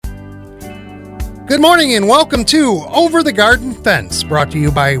Good morning and welcome to Over the Garden Fence, brought to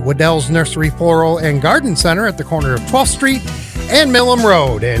you by Waddell's Nursery, Floral, and Garden Center at the corner of 12th Street and Millam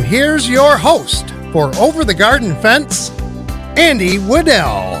Road. And here's your host for Over the Garden Fence, Andy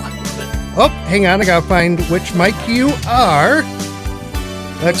Waddell. Oh, hang on, I gotta find which mic you are.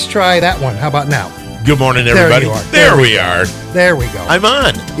 Let's try that one. How about now? Good morning, everybody. There we are. There we go. I'm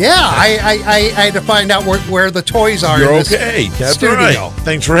on. Yeah, I had to find out where the toys are. You're in this okay. That's studio. right.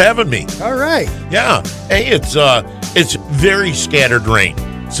 Thanks for having me. All right. Yeah. Hey, it's very scattered rain,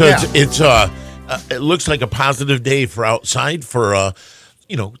 so Yeah. it looks like a positive day for outside for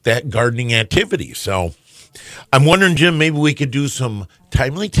that gardening activity. So I'm wondering, Jim, maybe we could do some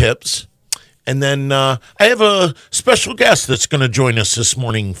timely tips. And then I have a special guest that's going to join us this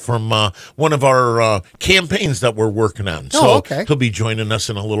morning from one of our campaigns that we're working on. So okay. He'll be joining us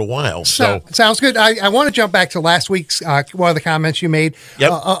in a little while. So sounds good. I want to jump back to last week's one of the comments you made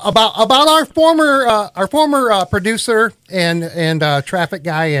Yep. about our former producer and traffic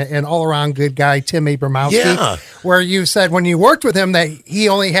guy and all around good guy Tim Abramowski. Yeah. Where you said when you worked with him that he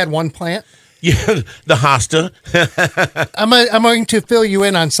only had one plant. yeah, the hosta. I'm going to fill you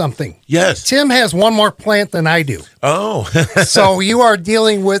in on something. Yes. Tim has one more plant than I do. Oh. So you are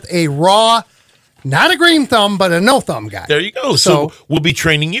dealing with a raw, not a green thumb, but a no thumb guy. There you go. So we'll be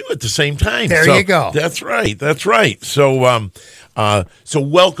training you at the same time. There you go. That's right. That's right. So so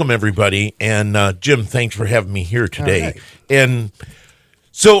welcome everybody, and Jim, thanks for having me here today. Right. And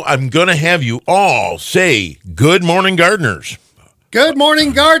so I'm going to have you all say good morning, gardeners. Good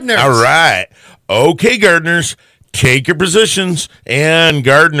morning, gardeners. All right. Okay, gardeners, take your positions, and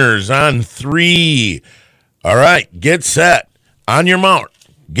gardeners on 3. All right, get set. On your mount.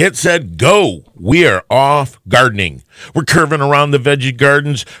 Get set, go. We are off gardening. We're curving around the veggie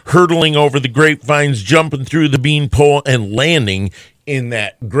gardens, hurtling over the grapevines, jumping through the bean pole, and landing in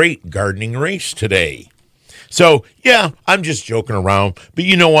that great gardening race today. So, yeah, I'm just joking around, but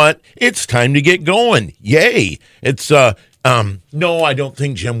you know what? It's time to get going. Yay. It's, no, I don't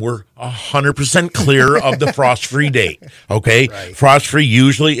think, Jim, we're 100% clear of the frost-free date, okay? Right. Frost-free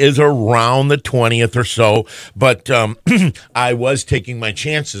usually is around the 20th or so, but I was taking my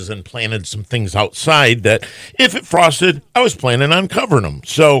chances and planted some things outside that if it frosted, I was planning on covering them.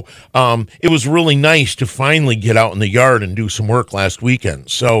 So it was really nice to finally get out in the yard and do some work last weekend.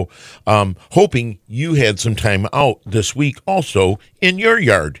 So hoping you had some time out this week also in your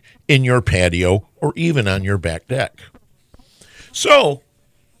yard, in your patio, or even on your back deck. So,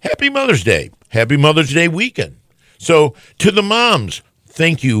 happy Mother's Day. Happy Mother's Day weekend. So, to the moms,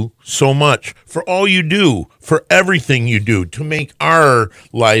 thank you so much for all you do, for everything you do to make our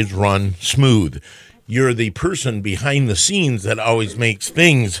lives run smooth. You're the person behind the scenes that always makes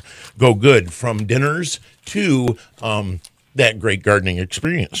things go good, from dinners to that great gardening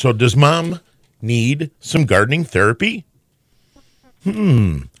experience. So, does mom need some gardening therapy?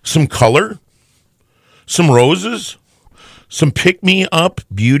 Some color? Some roses? Some pick-me-up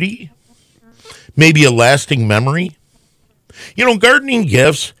beauty? Maybe a lasting memory? You know, gardening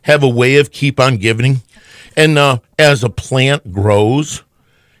gifts have a way of keep on giving. And as a plant grows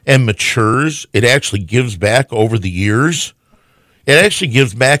and matures, it actually gives back over the years. It actually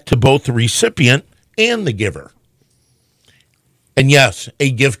gives back to both the recipient and the giver. And yes,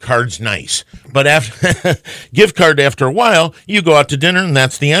 a gift card's nice. But after gift card, after a while, you go out to dinner and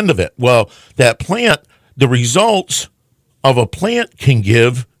that's the end of it. Well, that plant, the results of a plant can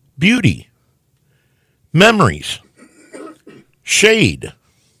give beauty, memories, shade,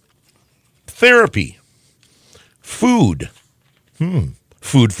 therapy, food,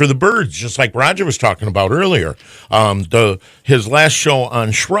 food for the birds, just like Roger was talking about earlier. His last show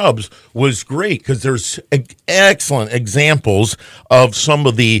on shrubs was great because there's excellent examples of some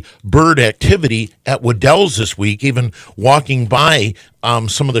of the bird activity at Waddell's this week. Even walking by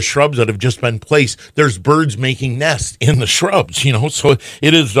some of the shrubs that have just been placed, there's birds making nests in the shrubs, so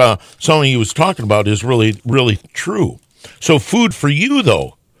it is something he was talking about is really, really true. So food for you,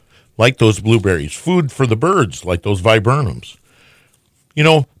 though, like those blueberries, food for the birds, like those viburnums.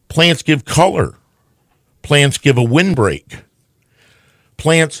 Plants give color. Plants give a windbreak.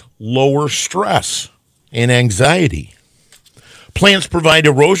 Plants lower stress and anxiety. Plants provide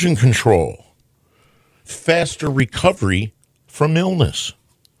erosion control, faster recovery from illness.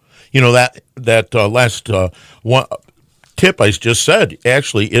 That last one tip I just said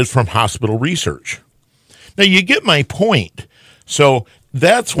actually is from hospital research. Now, you get my point. So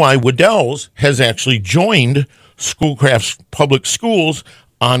that's why Waddell's has actually joined Schoolcraft's Public Schools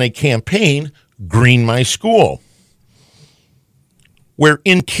on a campaign, Green My School, where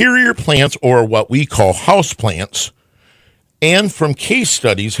interior plants, or what we call house plants, and from case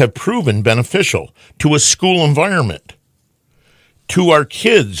studies have proven beneficial to a school environment, to our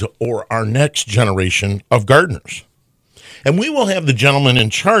kids or our next generation of gardeners. And we will have the gentleman in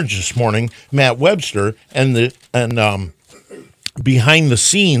charge this morning, Matt Webster, and behind the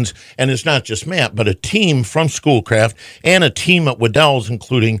scenes, and it's not just Matt, but a team from Schoolcraft and a team at Waddell's,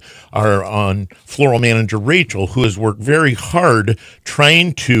 including our floral manager, Rachel, who has worked very hard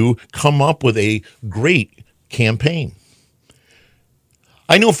trying to come up with a great campaign.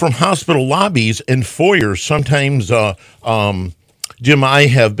 I know from hospital lobbies and foyers, sometimes, Jim, I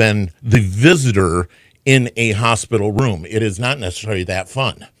have been the visitor in a hospital room. It is not necessarily that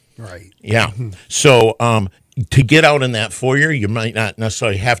fun. Right. Yeah. So, to get out in that foyer, you might not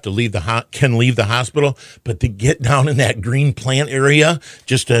necessarily have to leave the hospital, but to get down in that green plant area,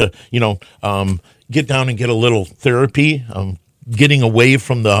 just to get down and get a little therapy, getting away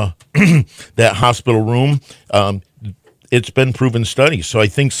from the that hospital room, it's been proven studies. So I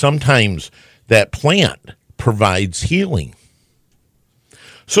think sometimes that plant provides healing.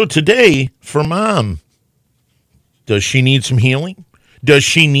 So today, for Mom, does she need some healing? Does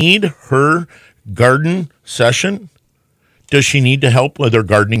she need her garden session? Does she need to help with her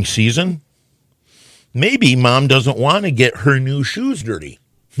gardening season? Maybe Mom doesn't want to get her new shoes dirty.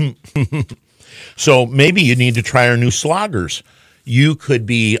 So maybe you need to try our new sloggers. You could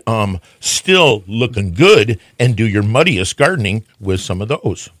be still looking good and do your muddiest gardening with some of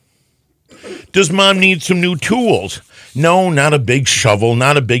those. Does Mom need some new tools? No, not a big shovel,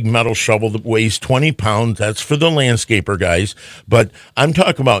 not a big metal shovel that weighs 20 pounds. That's for the landscaper guys. But I'm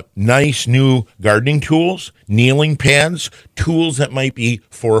talking about nice new gardening tools, kneeling pads, tools that might be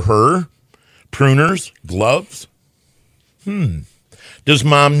for her, pruners, gloves. Does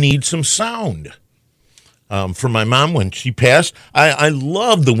Mom need some sound? For my mom, when she passed, I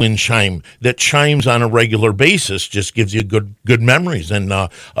love the wind chime that chimes on a regular basis. Just gives you good memories, and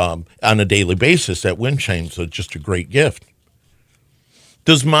on a daily basis, that wind chimes are just a great gift.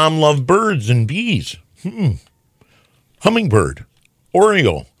 Does Mom love birds and bees? Hummingbird,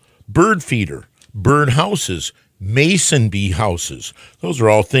 oriole, bird feeder, bird houses, mason bee houses. Those are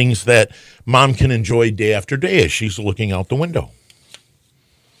all things that Mom can enjoy day after day as she's looking out the window.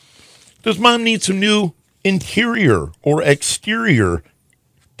 Does Mom need some new interior or exterior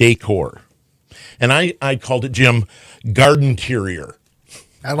decor? And I called it, Jim, garden-terior.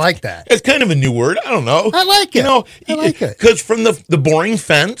 I like that. It's kind of a new word. I don't know. I like it. I like it. Because from the boring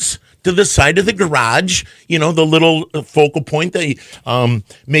fence to the side of the garage, the little focal point that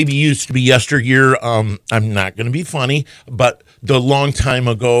maybe used to be yesteryear. I'm not going to be funny, but the long time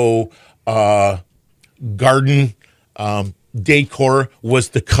ago garden decor was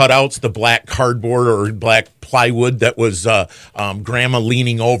the cutouts, the black cardboard or black plywood that was grandma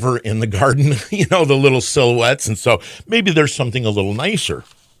leaning over in the garden, the little silhouettes. And so maybe there's something a little nicer.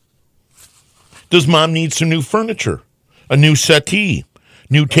 Does Mom need some new furniture? A new settee,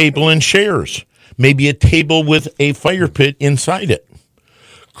 new table and chairs, maybe a table with a fire pit inside it.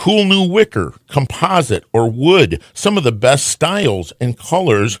 Cool new wicker, composite, or wood, some of the best styles and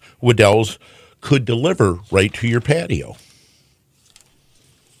colors Waddell's could deliver right to your patio.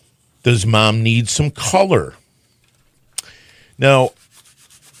 Does Mom need some color? Now,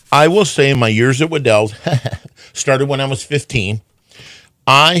 I will say in my years at Waddell's, started when I was 15,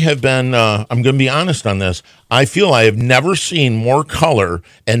 I have been, I'm going to be honest on this, I feel I have never seen more color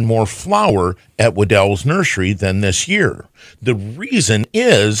and more flower at Waddell's Nursery than this year. The reason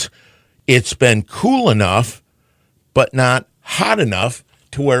is it's been cool enough, but not hot enough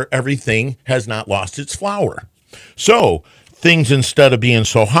to where everything has not lost its flower. So things, instead of being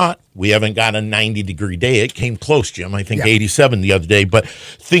so hot, we haven't got a 90-degree day. It came close, Jim. I think 87 the other day, but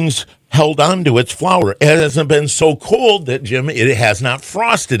things held on to its flower. It hasn't been so cold that, Jim, it has not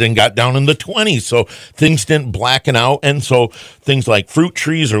frosted and got down in the 20s, so things didn't blacken out, and so things like fruit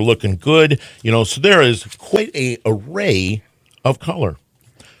trees are looking good. So there is quite an array of color.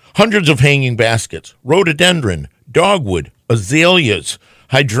 Hundreds of hanging baskets, rhododendron, dogwood, azaleas,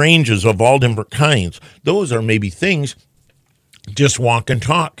 hydrangeas of all different kinds. Those are maybe things. Just walk and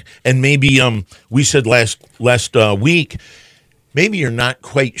talk. And maybe we said last week, maybe you're not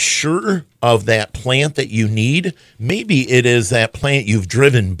quite sure of that plant that you need. Maybe it is that plant you've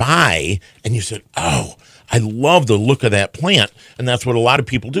driven by and you said, oh, I love the look of that plant. And that's what a lot of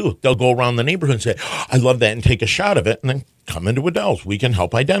people do. They'll go around the neighborhood and say, oh, I love that, and take a shot of it, and then come into Waddell's. We can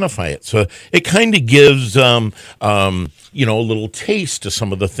help identify it. So it kind of gives a little taste to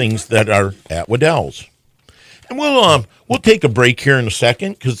some of the things that are at Waddell's. And we'll take a break here in a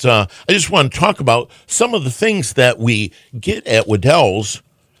second, because I just want to talk about some of the things that we get at Waddell's.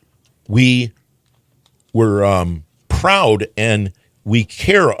 We were proud and we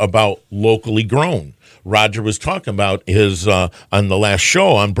care about locally grown. Roger was talking about his on the last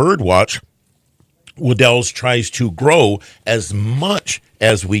show on Birdwatch. Waddell's tries to grow as much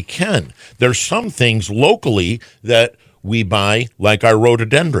as we can. There's some things locally that we buy, like our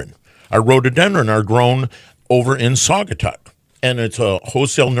rhododendron. Our rhododendron are grown over in Saugatuck, and it's a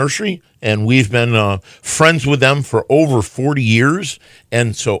wholesale nursery, and we've been friends with them for over 40 years.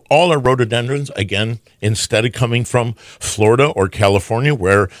 And so all our rhododendrons, again, instead of coming from Florida or California,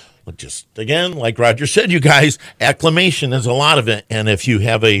 where just, again, like Roger said, you guys, acclimation is a lot of it. And if you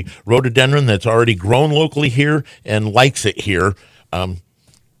have a rhododendron that's already grown locally here and likes it here,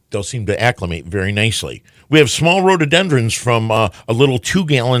 they'll seem to acclimate very nicely. We have small rhododendrons from a little 2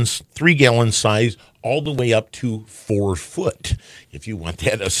 gallons, 3 gallon size, all the way up to 4 foot, if you want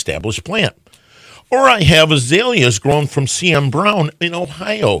that established plant. Or I have azaleas grown from C.M. Brown in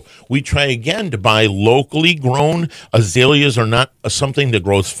Ohio. We try again to buy locally grown. Azaleas are not something that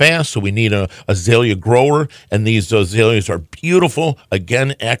grows fast, so we need a azalea grower. And these azaleas are beautiful,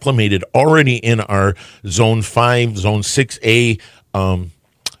 again, acclimated already in our Zone 5, Zone 6A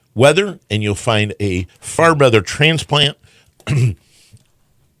weather. And you'll find a far better transplant.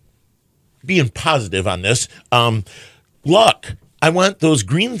 Being positive on this. Luck. I want those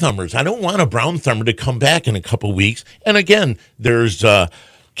green thumbers. I don't want a brown thumber to come back in a couple weeks. And again, there's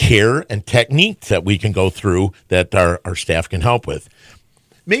care and technique that we can go through that our staff can help with.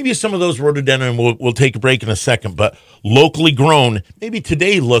 Maybe some of those rhododendron, we'll take a break in a second, but locally grown, maybe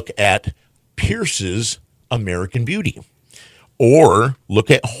today look at Pierce's American Beauty. Or look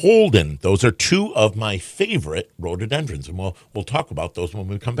at Holden. Those are 2 of my favorite rhododendrons, and we'll talk about those when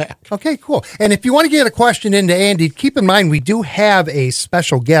we come back. Okay, cool. And if you want to get a question into Andy, keep in mind we do have a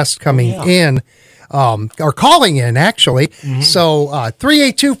special guest coming in, or calling in, actually. Mm-hmm. So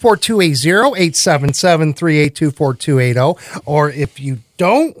 382-4280, 877-382-4280. Or if you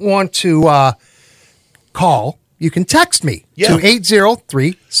don't want to call, you can text me to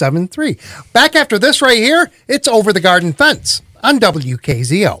 80373. Back after this right here, it's Over the Garden Fence on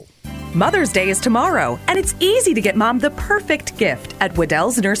WKZO. Mother's Day is tomorrow, and it's easy to get Mom the perfect gift at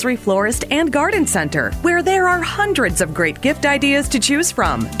Waddell's Nursery Florist and Garden Center, where there are hundreds of great gift ideas to choose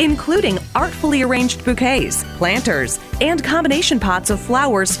from, including artfully arranged bouquets, planters, and combination pots of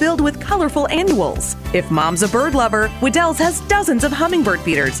flowers filled with colorful annuals. If Mom's a bird lover, Waddell's has dozens of hummingbird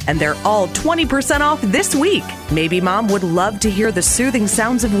feeders, and they're all 20% off this week. Maybe Mom would love to hear the soothing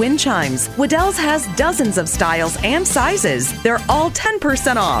sounds of wind chimes. Waddell's has dozens of styles and sizes. They're all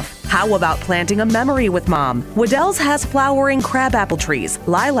 10% off. How about planting a memory with Mom? Waddell's has flowering crabapple trees,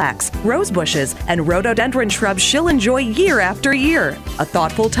 lilacs, rose bushes, and rhododendron shrubs she'll enjoy year after year. A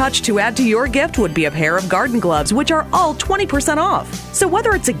thoughtful touch to add to your gift would be a pair of garden gloves, which are all 20% off. So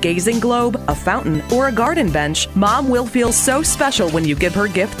whether it's a gazing globe, a fountain, or a garden bench, Mom will feel so special when you give her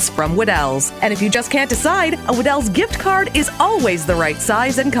gifts from Waddell's. And if you just can't decide, a Waddell's gift card is always the right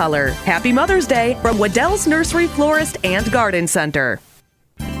size and color. Happy Mother's Day from Waddell's Nursery Florist and Garden Center.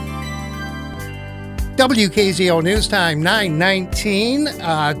 WKZO News Time,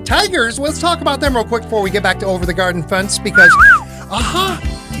 9:19. Tigers, let's talk about them real quick before we get back to Over the Garden Fence, because,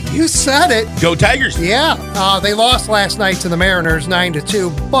 you said it. Go Tigers. Yeah, they lost last night to the Mariners,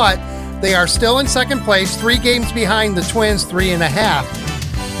 9-2, but they are still in second place, 3 games behind the Twins, 3.5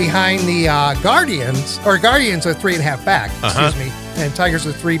 behind the Guardians, or Guardians are 3.5 back, excuse me, and Tigers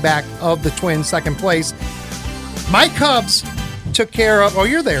are 3 back of the Twins, second place. My Cubs took care of,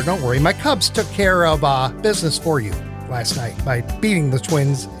 you're there, don't worry. My Cubs took care of business for you last night by beating the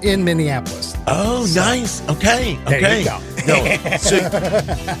Twins in Minneapolis. Oh, so, nice. Okay. There you go. No, so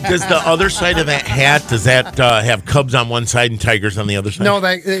does the other side of that hat, does that have Cubs on one side and Tigers on the other side? No,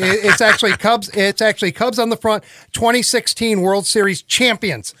 it's actually Cubs. It's actually Cubs on the front, 2016 World Series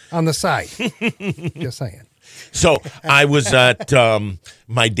champions on the side. Just saying. So I was at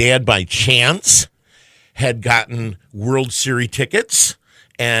my dad by chance had gotten World Series tickets,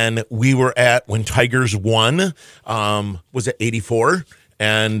 and we were at when Tigers won, was it 84?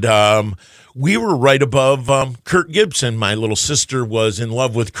 And we were right above Kurt Gibson. My little sister was in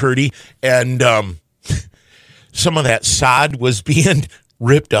love with Curdy, and some of that sod was being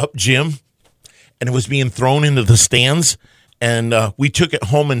ripped up, Jim, and it was being thrown into the stands, and we took it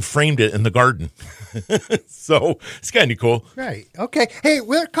home and framed it in the garden. So it's kind of cool. Right. Okay. Hey,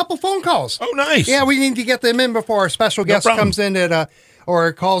 we have a couple phone calls. Oh, nice. Yeah, we need to get them in before our special guest comes in at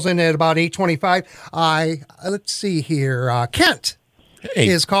or calls in at about 8:25. Let's see here. Kent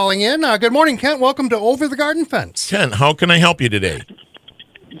is calling in. Good morning, Kent. Welcome to Over the Garden Fence. Kent, how can I help you today?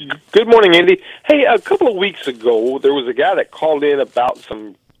 Good morning, Andy. Hey, a couple of weeks ago, there was a guy that called in about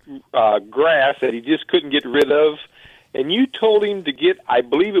some grass that he just couldn't get rid of. and you told him to get, I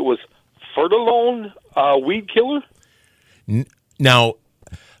believe it was Fertilone weed killer. Now,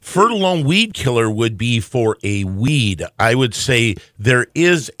 Fertilone weed killer would be for a weed. I would say there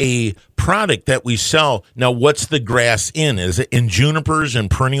is a product that we sell. Now, what's the grass in? Is it in junipers and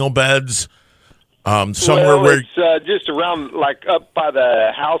perennial beds? Somewhere well, where it's just around, like up by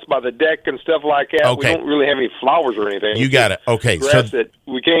the house, by the deck and stuff like that. Okay. We don't really have any flowers or anything. You got it. Okay, Grass that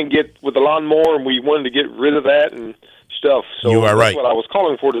we can't get with the lawnmower, and we wanted to get rid of that and stuff. So You are right. That's what I was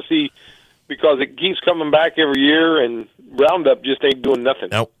calling for, to see, because it keeps coming back every year, and Roundup just ain't doing nothing.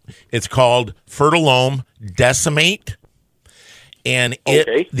 Nope. It's called Fertilome Decimate. And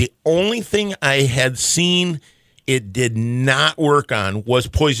the only thing I had seen it did not work on was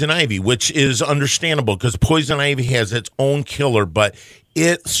poison ivy, which is understandable because poison ivy has its own killer. But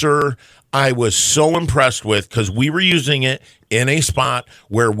it, sir, I was so impressed with, because we were using it in a spot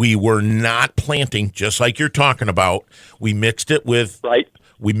where we were not planting, just like you're talking about. We mixed it with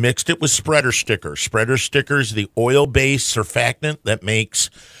We mixed it with spreader sticker. Spreader sticker is the oil-based surfactant that makes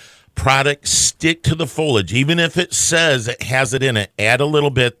product stick to the foliage. Even if it says it has it in it, add a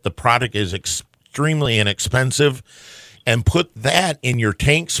little bit. The product is extremely inexpensive, and put that in your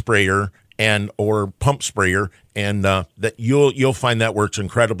tank sprayer and or pump sprayer, and that you'll find that works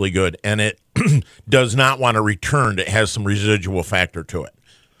incredibly good. And it does not want to return. It has some residual factor to it.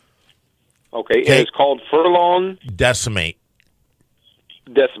 Okay. And it's called Fertilone Decimate.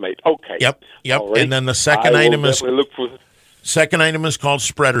 Okay. Yep. Right. And then the second item is look for called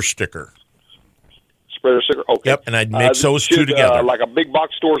spreader sticker. Spreader sticker. Okay. Yep. And I'd mix those two together. Like a big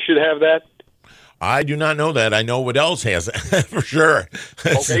box store should have that. I do not know that. I know what else has it for sure.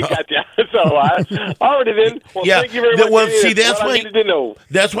 Okay, gotcha. So already then. Well, thank you very much. Well, see, that's why I needed to know.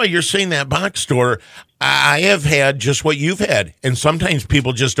 That's why you're saying that box store. I have had just what you've had, and sometimes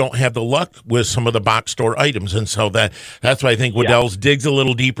people just don't have the luck with some of the box store items, and so that's why I think Waddell's digs a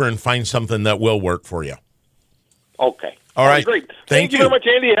little deeper and finds something that will work for you. Okay. All right. Great. Thank you very much,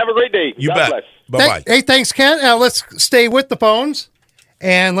 Andy. Have a great day. You God bet. bless. Bye-bye. Hey, thanks, Ken. Let's stay with the phones,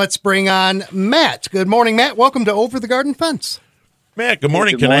 and let's bring on Matt. Good morning, Matt. Welcome to Over the Garden Fence. Matt, good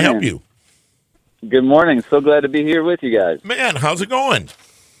morning. Good Can I morning. help you? Good morning. So glad to be here with you guys. Man, how's it going?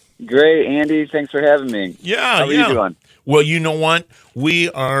 Great, Andy. Thanks for having me. Yeah, How are you doing? Well, you know what? We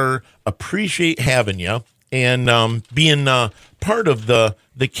appreciate having you and being part of the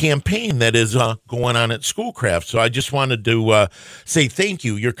campaign that is going on at Schoolcraft. So I just wanted to say thank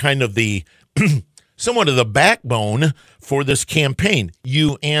you. You're kind of the somewhat of the backbone for this campaign,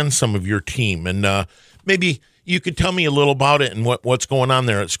 you and some of your team. And maybe you could tell me a little about it and what's going on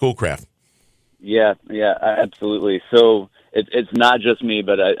there at Schoolcraft. Yeah, absolutely. So it's not just me,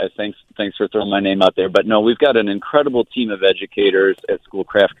 but I thanks for throwing my name out there. But no, we've got an incredible team of educators at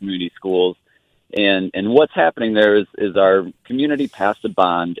Schoolcraft Community Schools. And what's happening there is our community passed a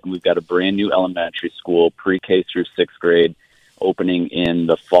bond, and we've got a brand new elementary school, pre-K through sixth grade, opening in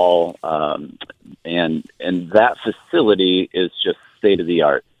the fall. And that facility is just state of the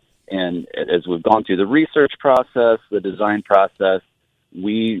art. And as we've gone through the research process, the design process,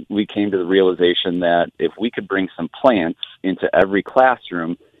 we came to the realization that if we could bring some plants into every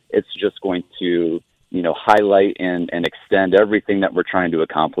classroom, it's just going to, highlight and extend everything that we're trying to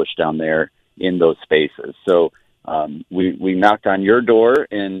accomplish down there in those spaces. So we knocked on your door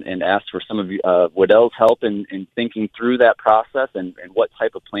and asked for some of Waddell's help in thinking through that process and what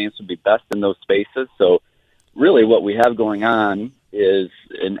type of plants would be best in those spaces. So really what we have going on is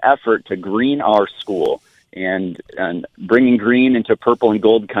an effort to green our school. And bringing green into purple and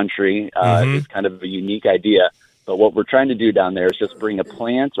gold country is kind of a unique idea. But what we're trying to do down there is just bring a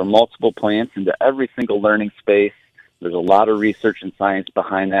plant or multiple plants into every single learning space. There's a lot of research and science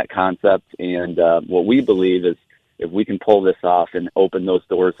behind that concept. And what we believe is if we can pull this off and open those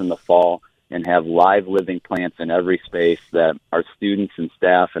doors in the fall and have live living plants in every space, that our students and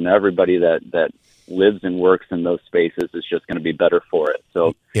staff and everybody that lives and works in those spaces is just going to be better for it.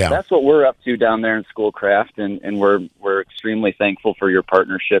 So that's what we're up to down there in Schoolcraft, and we're extremely thankful for your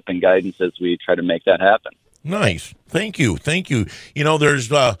partnership and guidance as we try to make that happen. Nice. Thank you.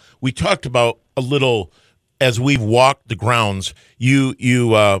 There's we talked about a little as we've walked the grounds, you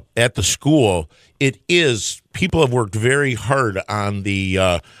at the school, people have worked very hard on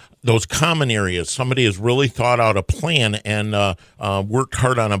the those common areas. Somebody has really thought out a plan and worked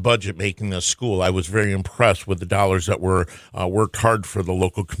hard on a budget making this school. I was very impressed with the dollars that were worked hard for the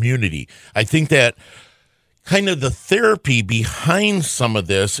local community. I think that kind of the therapy behind some of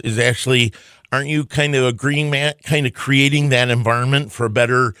this is actually, aren't you kind of agreeing, Matt, kind of creating that environment for a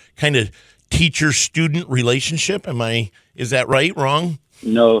better kind of teacher-student relationship? Is that right, wrong?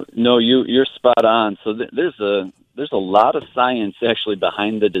 No, you're spot on. So there's there's a lot of science actually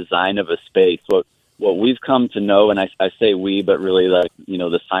behind the design of a space. What we've come to know, and I say we, but really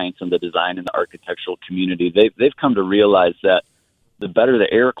the science and the design and the architectural community, they've come to realize that the better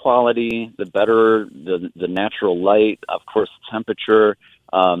the air quality, the better the natural light, of course, temperature,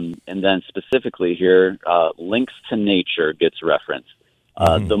 and then specifically here, links to nature gets referenced.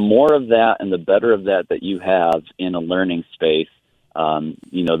 The more of that and the better of that you have in a learning space,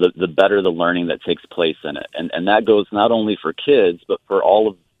 the better the learning that takes place in it. And that goes not only for kids, but for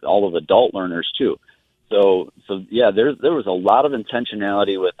all of adult learners too. So yeah, there was a lot of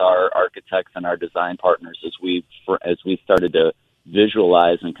intentionality with our architects and our design partners as we started to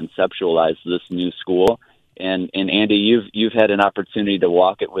visualize and conceptualize this new school. And Andy, you've had an opportunity to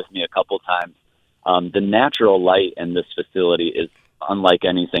walk it with me a couple times. The natural light in this facility is unlike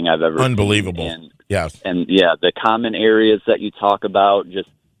anything I've ever unbelievable seen. Yes. And yeah, the common areas that you talk about, just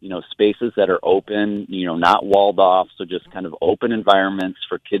spaces that are open, not walled off, so just kind of open environments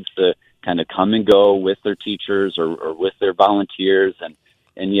for kids to kind of come and go with their teachers or with their volunteers.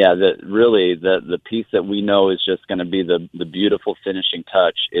 And yeah, the piece that we know is just going to be the beautiful finishing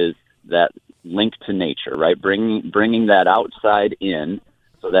touch is that link to nature, right? Bringing that outside in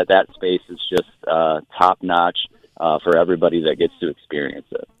so that space is just top notch for everybody that gets to experience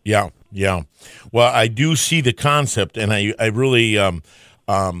it. Yeah. Well, I do see the concept, and I really,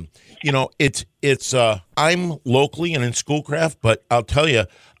 it's I'm locally and in Schoolcraft, but I'll tell you,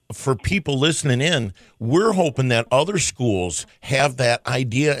 for people listening in, we're hoping that other schools have that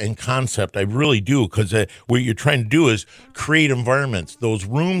idea and concept. I really do, because what you're trying to do is create environments. Those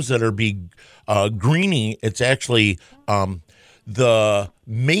rooms that are greeny, it's actually the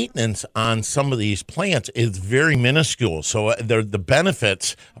maintenance on some of these plants is very minuscule. So the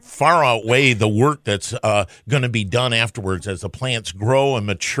benefits far outweigh the work that's going to be done afterwards as the plants grow and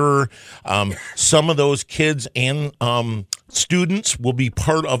mature. Some of those kids and students will be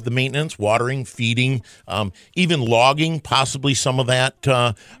part of the maintenance, watering, feeding, even logging, possibly some of that,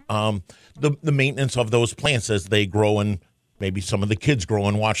 the maintenance of those plants as they grow, and maybe some of the kids grow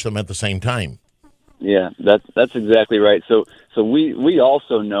and watch them at the same time. Yeah, that's exactly right. So we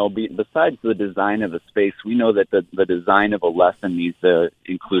also know, besides the design of a space, we know that the design of a lesson needs to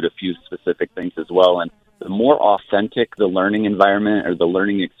include a few specific things as well. And the more authentic the learning environment or the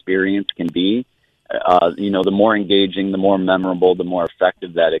learning experience can be, the more engaging, the more memorable, the more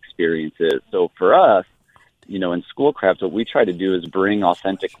effective that experience is. So for us, in Schoolcraft, what we try to do is bring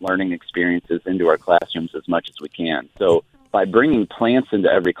authentic learning experiences into our classrooms as much as we can. So by bringing plants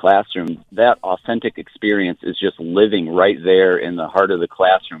into every classroom, that authentic experience is just living right there in the heart of the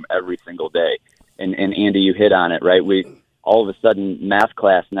classroom every single day. And Andy, you hit on it, right? All of a sudden, math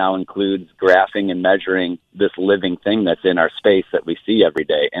class now includes graphing and measuring this living thing that's in our space that we see every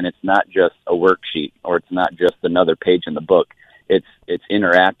day. And it's not just a worksheet, or it's not just another page in the book. It's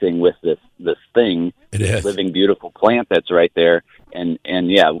interacting with this thing, this living, beautiful plant that's right there. And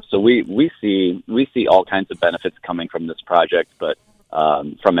yeah, so we see all kinds of benefits coming from this project, but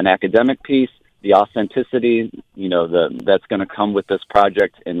from an academic piece, the authenticity, that's going to come with this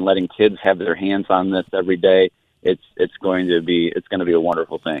project, and letting kids have their hands on this every day. It's going to be a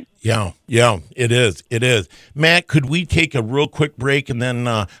wonderful thing. Yeah, it is. Matt, could we take a real quick break, and then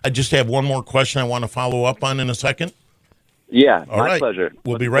I just have one more question I want to follow up on in a second? Yeah, all right. Pleasure.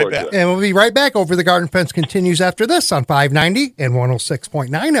 We'll be right back. And we'll be right back. Over the Garden Fence continues after this on 590 and 106.9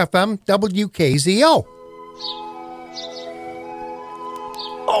 FM WKZO.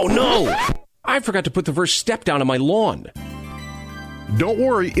 Oh, no! I forgot to put the first step down on my lawn. Don't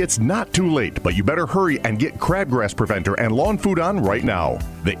worry, it's not too late, but you better hurry and get crabgrass preventer and lawn food on right now.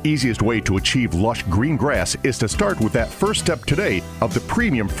 The easiest way to achieve lush green grass is to start with that first step today of the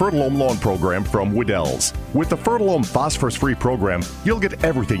premium Fertilome Lawn Program from Wedel's. With the Fertilome phosphorus-free program, you'll get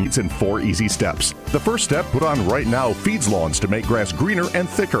everything it's in 4 easy steps. The first step, put on right now, feeds lawns to make grass greener and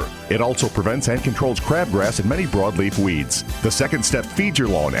thicker. It also prevents and controls crabgrass and many broadleaf weeds. The second step feeds your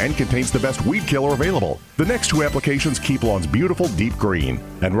lawn and contains the best weed killer available. The next 2 applications keep lawns beautiful, deep green.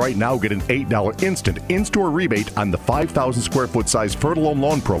 And right now, get an $8 instant in-store rebate on the 5,000 square foot size Fertilome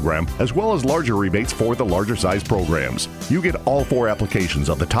Lawn Program, as well as larger rebates for the larger size programs. You get all 4 applications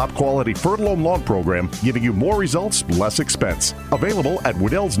of the top quality Fertilome Lawn Program, giving you more results, less expense. Available at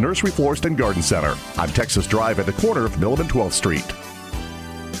Wedel's Nursery, Florist, and Garden Center on Texas Drive at the corner of Milam and 12th Street.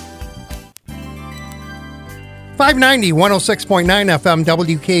 590, 106.9 FM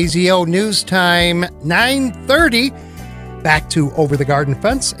WKZO, news time 9:30. Back to Over the Garden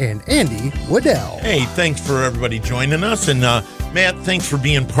Fence and Andy Woodell. Hey, thanks for everybody joining us. And Matt, thanks for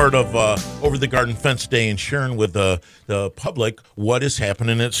being part of Over the Garden Fence Day and sharing with the public what is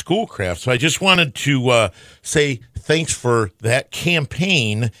happening at Schoolcraft. So I just wanted to say thanks for that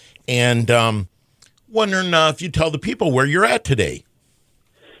campaign, and wondering if you tell the people where you're at today.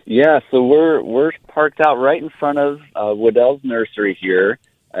 Yeah, so we're parked out right in front of Waddell's Nursery here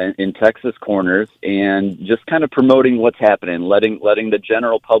in Texas Corners, and just kind of promoting what's happening, letting the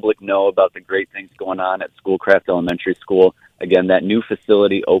general public know about the great things going on at Schoolcraft Elementary School. Again, that new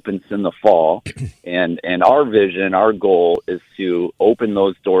facility opens in the fall, and our vision, our goal is to open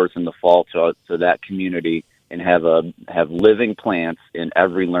those doors in the fall to that community and have living plants in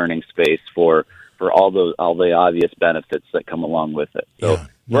every learning space for all the obvious benefits that come along with it. So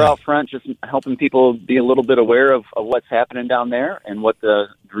we're out front just helping people be a little bit aware of what's happening down there and what the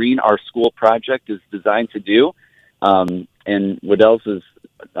Green Our School project is designed to do. And Waddell's is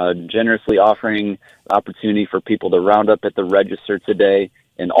generously offering opportunity for people to round up at the register today,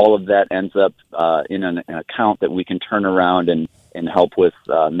 and all of that ends up in an account that we can turn around and help with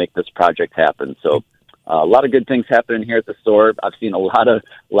make this project happen. So a lot of good things happening here at the store. I've seen a lot of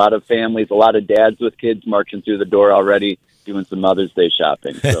families, a lot of dads with kids marching through the door already, doing some Mother's Day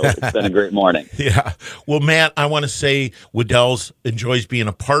shopping. So it's been a great morning. Yeah. Well, Matt, I want to say Waddell's enjoys being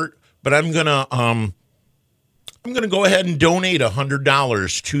a part, but I'm gonna go ahead and donate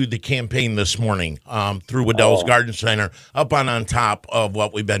 $100 to the campaign this morning through Waddell's Garden Center, up on top of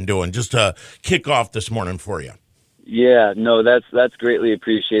what we've been doing, just to kick off this morning for you. Yeah, no, that's greatly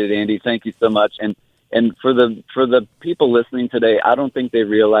appreciated, Andy. Thank you so much. And for the people listening today, I don't think they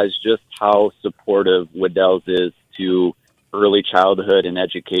realize just how supportive Waddell's is to early childhood and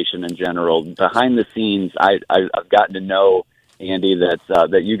education in general. Behind the scenes, I've gotten to know, Andy,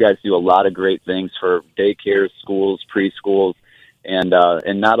 that you guys do a lot of great things for daycares, schools, preschools, and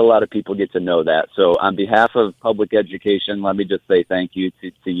not a lot of people get to know that. So on behalf of public education, let me just say thank you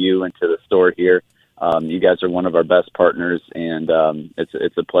to you and to the store here. You guys are one of our best partners, and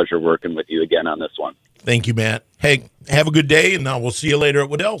it's a pleasure working with you again on this one. Thank you, Matt. Hey, have a good day, and we'll see you later at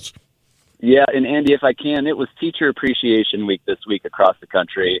Waddell's. Yeah, and Andy, if I can, it was Teacher Appreciation Week this week across the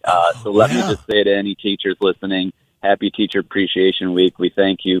country. So let me just say to any teachers listening, happy Teacher Appreciation Week. We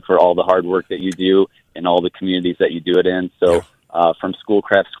thank you for all the hard work that you do and all the communities that you do it in. So from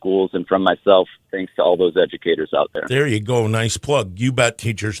Schoolcraft Schools and from myself, thanks to all those educators out there. There you go. Nice plug. You bet,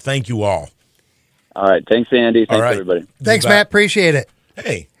 teachers. Thank you all. All right. Thanks, Andy. Thanks, everybody. Thanks, Matt. Appreciate it.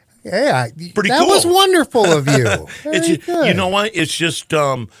 Hey. Yeah, pretty that cool. was wonderful of you. Good. You know what? It's just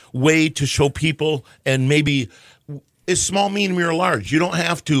way to show people, and maybe it's small, medium, or large. You don't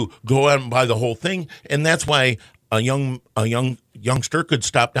have to go out and buy the whole thing, and that's why a youngster could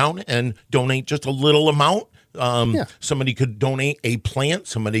stop down and donate just a little amount. Somebody could donate a plant,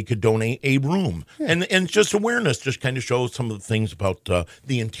 somebody could donate a room, and just awareness just kind of shows some of the things about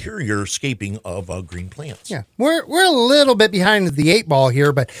the interior scaping of green plants. Yeah, we're a little bit behind the 8 ball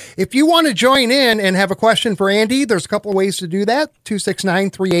here, but if you want to join in and have a question for Andy, there's a couple of ways to do that.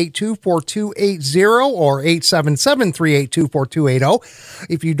 269-382-4280 or 877-382-4280.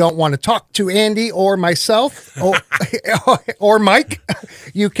 If you don't want to talk to Andy or myself or Mike,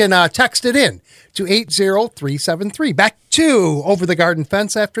 you can text it in to 80373. Back to Over the Garden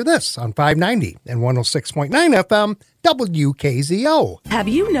Fence after this on 590 and 106.9 FM WKZO. Have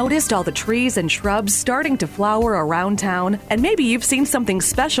you noticed all the trees and shrubs starting to flower around town? And maybe you've seen something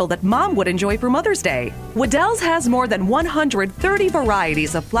special that Mom would enjoy for Mother's Day. Waddell's has more than 130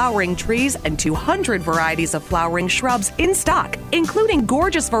 varieties of flowering trees and 200 varieties of flowering shrubs in stock, including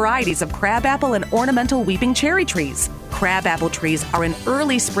gorgeous varieties of crabapple and ornamental weeping cherry trees. Crabapple trees are an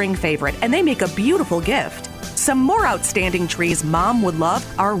early spring favorite, and they make a beautiful gift. Some more outstanding trees Mom would love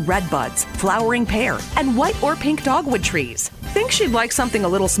are redbuds, flowering pear, and white or pink dogwood trees. Think she'd like something a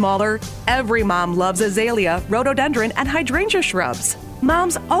little smaller? Every mom loves azalea, rhododendron, and hydrangea shrubs.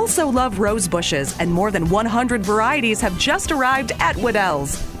 Moms also love rose bushes, and more than 100 varieties have just arrived at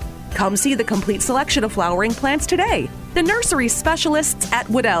Waddell's. Come see the complete selection of flowering plants today. The nursery specialists at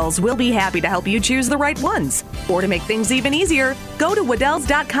Waddell's will be happy to help you choose the right ones. Or to make things even easier, go to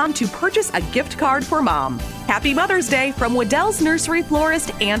Waddells.com to purchase a gift card for Mom. Happy Mother's Day from Waddell's Nursery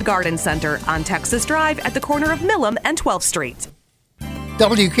Florist and Garden Center on Texas Drive at the corner of Millam and 12th Street.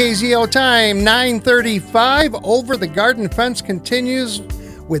 WKZO time, 9:35. Over the Garden Fence continues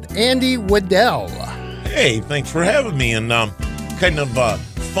with Andy Waddell. Hey, thanks for having me. And kind of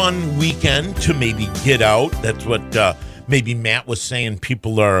fun weekend to maybe get out. That's what maybe Matt was saying.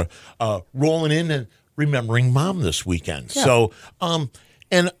 People are rolling in and remembering Mom this weekend. Yeah. So,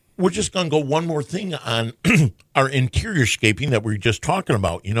 and we're just going to go one more thing on our interior scaping that we were just talking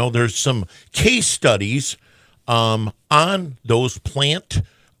about. You know, there's some case studies on those plant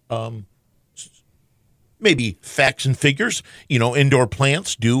maybe facts and figures. Indoor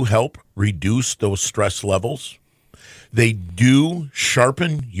plants do help reduce those stress levels. They do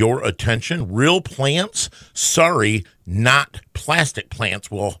sharpen your attention. Real plants, not plastic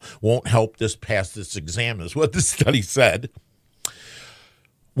plants, won't help pass this exam, is what the study said.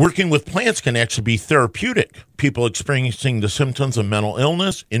 Working with plants can actually be therapeutic. People experiencing the symptoms of mental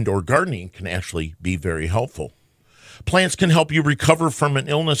illness, indoor gardening can actually be very helpful. Plants can help you recover from an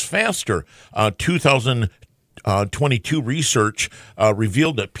illness faster. 2022 research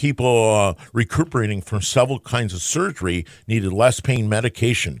revealed that people recuperating from several kinds of surgery needed less pain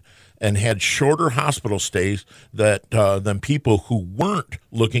medication and had shorter hospital stays than people who weren't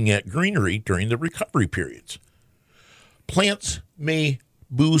looking at greenery during the recovery periods. Plants may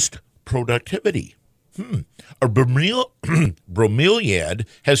boost productivity. A bromeliad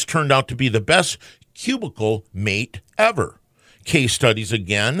has turned out to be the best cubicle mate ever. Case studies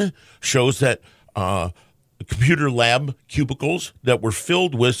again shows that computer lab cubicles that were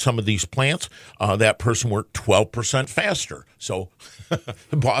filled with some of these plants, that person worked 12% faster. So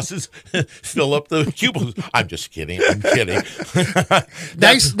bosses, fill up the cubicles. I'm just kidding. I'm kidding.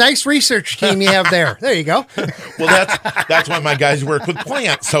 Nice research team you have there. There you go. Well, that's why my guys work with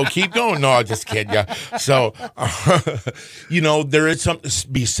plants. So keep going. No, I'll just kid you. So, there is something to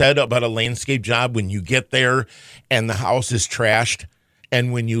be said about a landscape job when you get there and the house is trashed.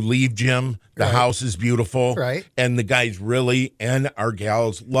 And when you leave, Jim, the house is beautiful. Right. And the guys really, and our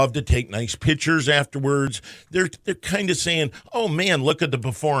gals, love to take nice pictures afterwards. They're kind of saying, oh, man, look at the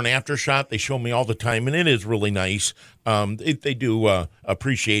before and after shot. They show me all the time, and it is really nice. They do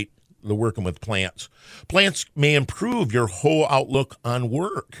appreciate the working with plants. Plants may improve your whole outlook on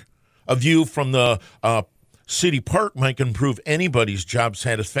work. A view from the city park might improve anybody's job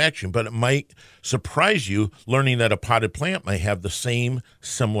satisfaction, but it might surprise you learning that a potted plant may have the same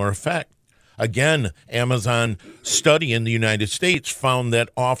similar effect. Again, Amazon study in the United States found that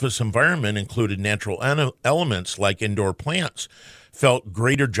office environment included natural elements like indoor plants, felt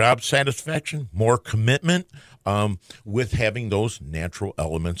greater job satisfaction, more commitment with having those natural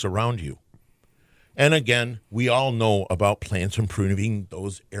elements around you. And again, we all know about plants improving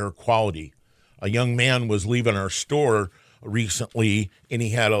those air quality. A young man was leaving our store recently, and he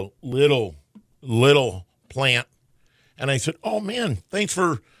had a little plant. And I said, oh, man, thanks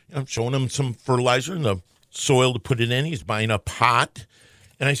for showing him some fertilizer and the soil to put it in. He's buying a pot.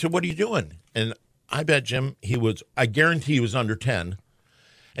 And I said, what are you doing? And I bet, Jim, I guarantee he was under 10.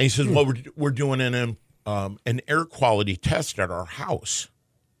 And he says, well, we're doing an air quality test at our house.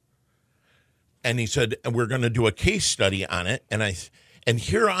 And he said, we're going to do a case study on it. And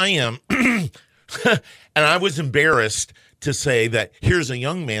here I am. And I was embarrassed to say that here's a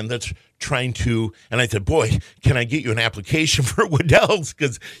young man that's trying to, and I said, boy, can I get you an application for Waddell's?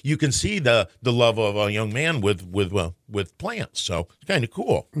 Because you can see the love of a young man with plants. So it's kind of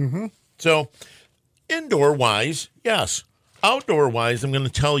cool. Mm-hmm. So indoor-wise, yes. Outdoor-wise, I'm going to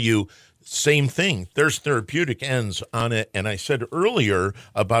tell you, same thing. There's therapeutic ends on it. And I said earlier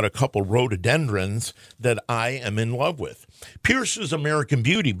about a couple rhododendrons that I am in love with. Pierce's American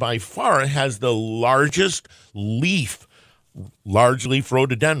Beauty by far has the large leaf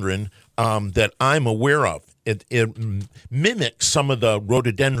rhododendron that I'm aware of. It mimics some of the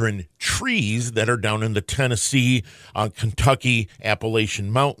rhododendron trees that are down in the Tennessee, Kentucky,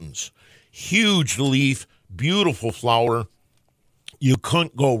 Appalachian Mountains. Huge leaf, beautiful flower. You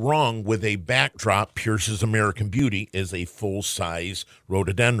couldn't go wrong with a backdrop. Pierce's American Beauty is a full-size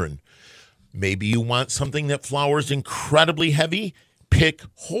rhododendron. Maybe you want something that flowers incredibly heavy? Pick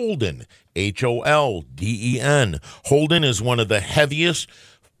Holden, Holden. Holden is one of the heaviest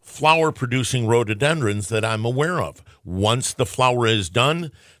flower-producing rhododendrons that I'm aware of. Once the flower is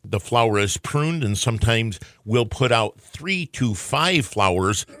done, the flower is pruned, and sometimes we'll put out 3 to 5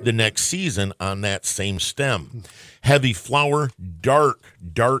 flowers the next season on that same stem. Heavy flower, dark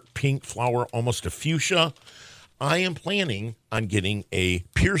pink flower, almost a fuchsia. I am planning on getting a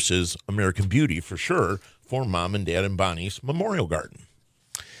Pierce's American Beauty for sure for Mom and Dad and Bonnie's Memorial Garden.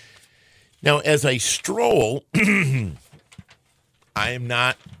 Now, as I stroll, I am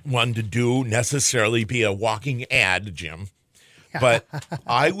not one to necessarily be a walking ad, Jim, but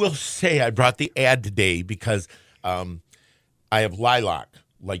I will say I brought the ad today because I have lilac,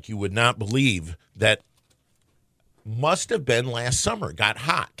 like you would not believe, that must have been last summer. It got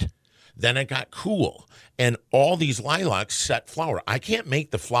hot. Then it got cool. And all these lilacs set flower. I can't make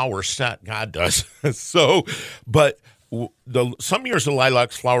the flower set. God does. But some years the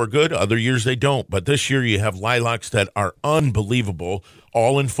lilacs flower good. Other years they don't. But this year you have lilacs that are unbelievable,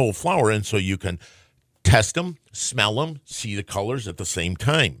 all in full flower. And so you can test them, smell them, see the colors at the same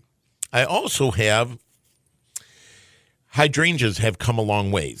time. I also have hydrangeas have come a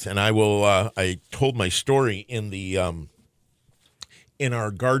long ways, and I told my story in the in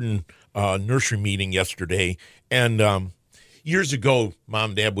our garden nursery meeting yesterday, and years ago,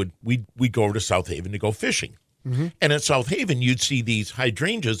 Mom and Dad we'd go over to South Haven to go fishing. Mm-hmm. And at South Haven, you'd see these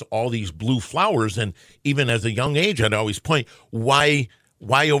hydrangeas, all these blue flowers, and even as a young age, I'd always point, why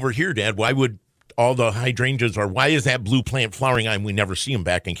over here, Dad? Why would all the hydrangeas, or why is that blue plant flowering? We never see them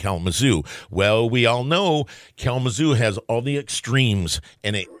back in Kalamazoo. Well, we all know Kalamazoo has all the extremes,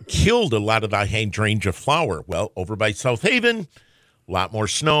 and it killed a lot of the hydrangea flower. Well, over by South Haven, a lot more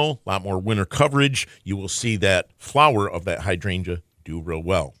snow, a lot more winter coverage. You will see that flower of that hydrangea do real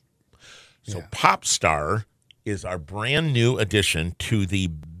well. So Popstar is our brand new addition to the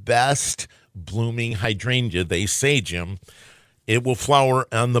best blooming hydrangea. They say, Jim, it will flower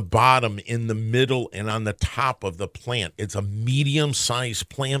on the bottom, in the middle, and on the top of the plant. It's a medium-sized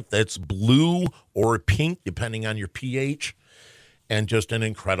plant that's blue or pink, depending on your pH, and just an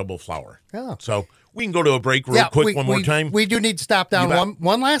incredible flower. Yeah. So we can go to a break real quick one more time. We do need to stop down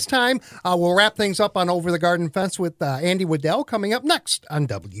one last time. We'll wrap things up on Over the Garden Fence with Andy Waddell coming up next on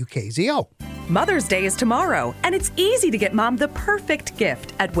WKZO. Mother's Day is tomorrow, and it's easy to get Mom the perfect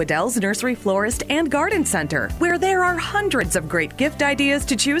gift at Waddell's Nursery Florist and Garden Center, where there are hundreds of great gift ideas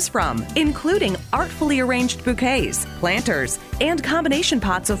to choose from, including artfully arranged bouquets, planters, and combination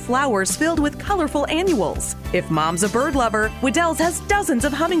pots of flowers filled with colorful annuals. If Mom's a bird lover, Waddell's has dozens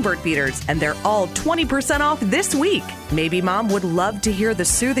of hummingbird feeders, and they're all 20% off this week. Maybe Mom would love to hear the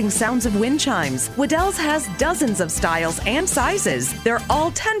soothing sounds of wind chimes. Waddell's has dozens of styles and sizes. They're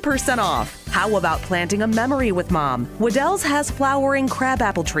all 10% off. How about planting a memory with Mom? Waddell's has flowering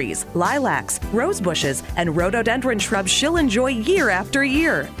crabapple trees, lilacs, rose bushes, and rhododendron shrubs she'll enjoy year after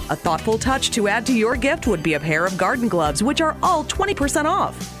year. A thoughtful touch to add to your gift would be a pair of garden gloves, which are all 20%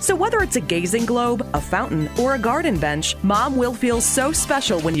 off. So whether it's a gazing globe, a fountain, or a garden bench, Mom will feel so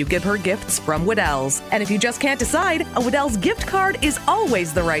special when you give her gifts from Waddell's. And if you just can't decide, a Waddell's gift card is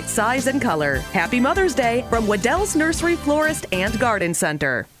always the right size and color. Happy Mother's Day from Waddell's Nursery Florist and Garden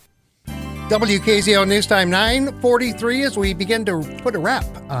Center. WKZO News Time 9:43 as we begin to put a wrap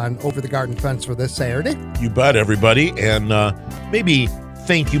on Over the Garden Fence for this Saturday. You bet, everybody. And maybe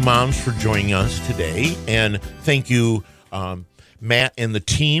thank you, moms, for joining us today. And thank you, Matt and the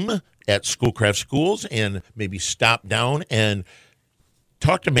team at Schoolcraft Schools. And maybe stop down and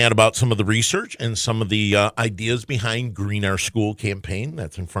talk to Matt about some of the research and some of the ideas behind Green Our School campaign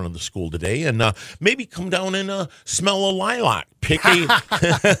that's in front of the school today. And maybe come down and smell a lilac. Pick a...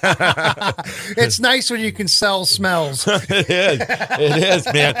 It's nice when you can sell smells. It is,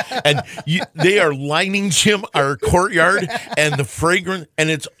 man. And they are lining, Jim, our courtyard, and the fragrance, and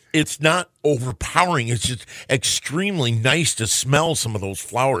it's not overpowering. It's just extremely nice to smell some of those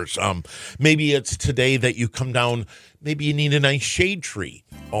flowers. Maybe it's today that you come down, maybe you need a nice shade tree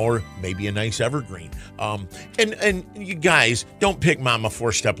or maybe a nice evergreen. And you guys, don't pick Mama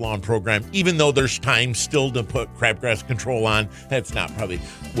 4-Step Lawn Program, even though there's time still to put crabgrass control on. That's not probably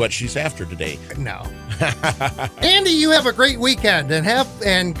what she's after today. No. Andy, you have a great weekend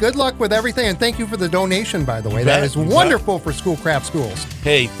and good luck with everything. And thank you for the donation, by the way. That is wonderful for Schoolcraft Schools.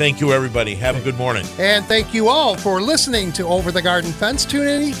 Hey, thank you, everybody. Have a good morning. And thank you all for listening to Over the Garden Fence. Tune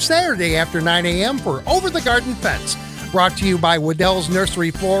in each Saturday after 9 a.m. for Over the Garden Fence. Brought to you by Waddell's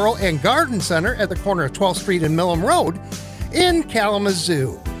Nursery Floral and Garden Center at the corner of 12th Street and Millam Road in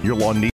Kalamazoo. Your lawn needs